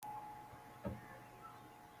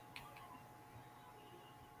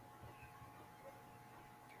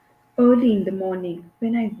Early in the morning,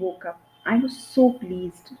 when I woke up, I was so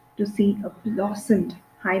pleased to see a blossomed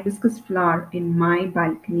hibiscus flower in my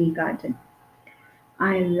balcony garden.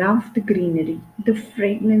 I love the greenery, the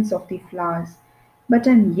fragrance of the flowers, but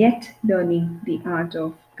I'm yet learning the art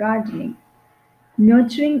of gardening,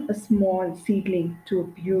 nurturing a small seedling to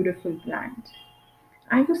a beautiful plant.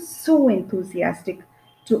 I was so enthusiastic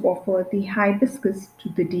to offer the hibiscus to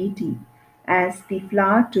the deity as the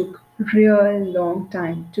flower took real long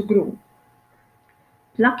time to grow.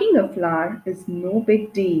 Plucking a flower is no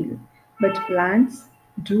big deal, but plants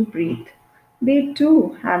do breathe. They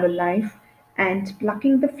too have a life, and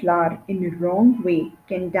plucking the flower in a wrong way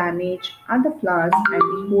can damage other flowers and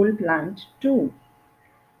the whole plant too.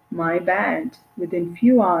 My bad. Within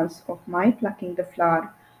few hours of my plucking the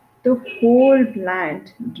flower, the whole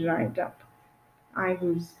plant dried up. I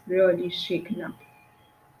was really shaken up.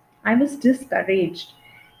 I was discouraged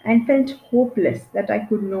and felt hopeless that I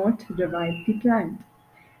could not revive the plant.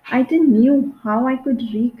 I didn't knew how I could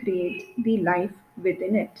recreate the life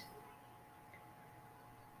within it.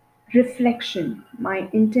 Reflection. My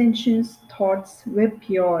intentions, thoughts were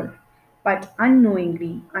pure, but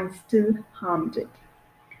unknowingly I still harmed it.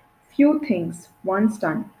 Few things once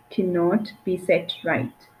done cannot be set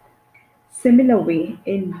right. Similar way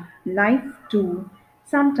in life too,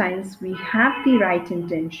 sometimes we have the right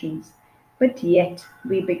intentions, but yet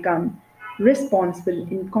we become responsible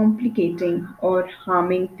in complicating or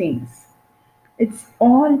harming things. It's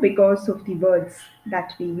all because of the words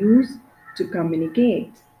that we use to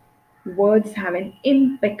communicate. Words have an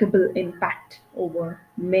impeccable impact over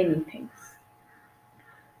many things.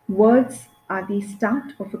 Words are the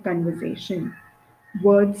start of a conversation.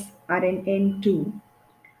 Words are an end too.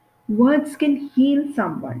 Words can heal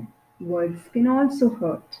someone. Words can also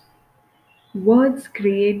hurt. Words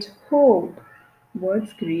create hope.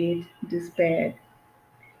 Words create despair.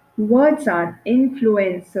 Words are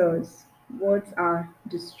influencers. Words are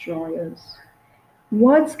destroyers.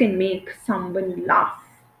 Words can make someone laugh.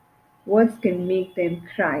 Words can make them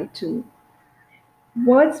cry too.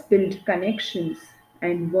 Words build connections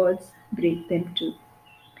and words break them too.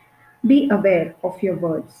 Be aware of your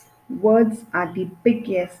words. Words are the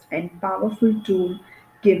biggest and powerful tool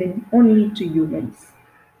given only to humans.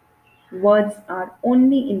 Words are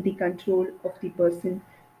only in the control of the person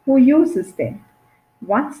who uses them.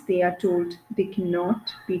 Once they are told, they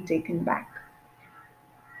cannot be taken back.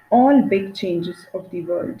 All big changes of the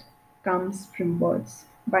world comes from words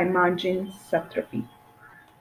by Margin Satrapi.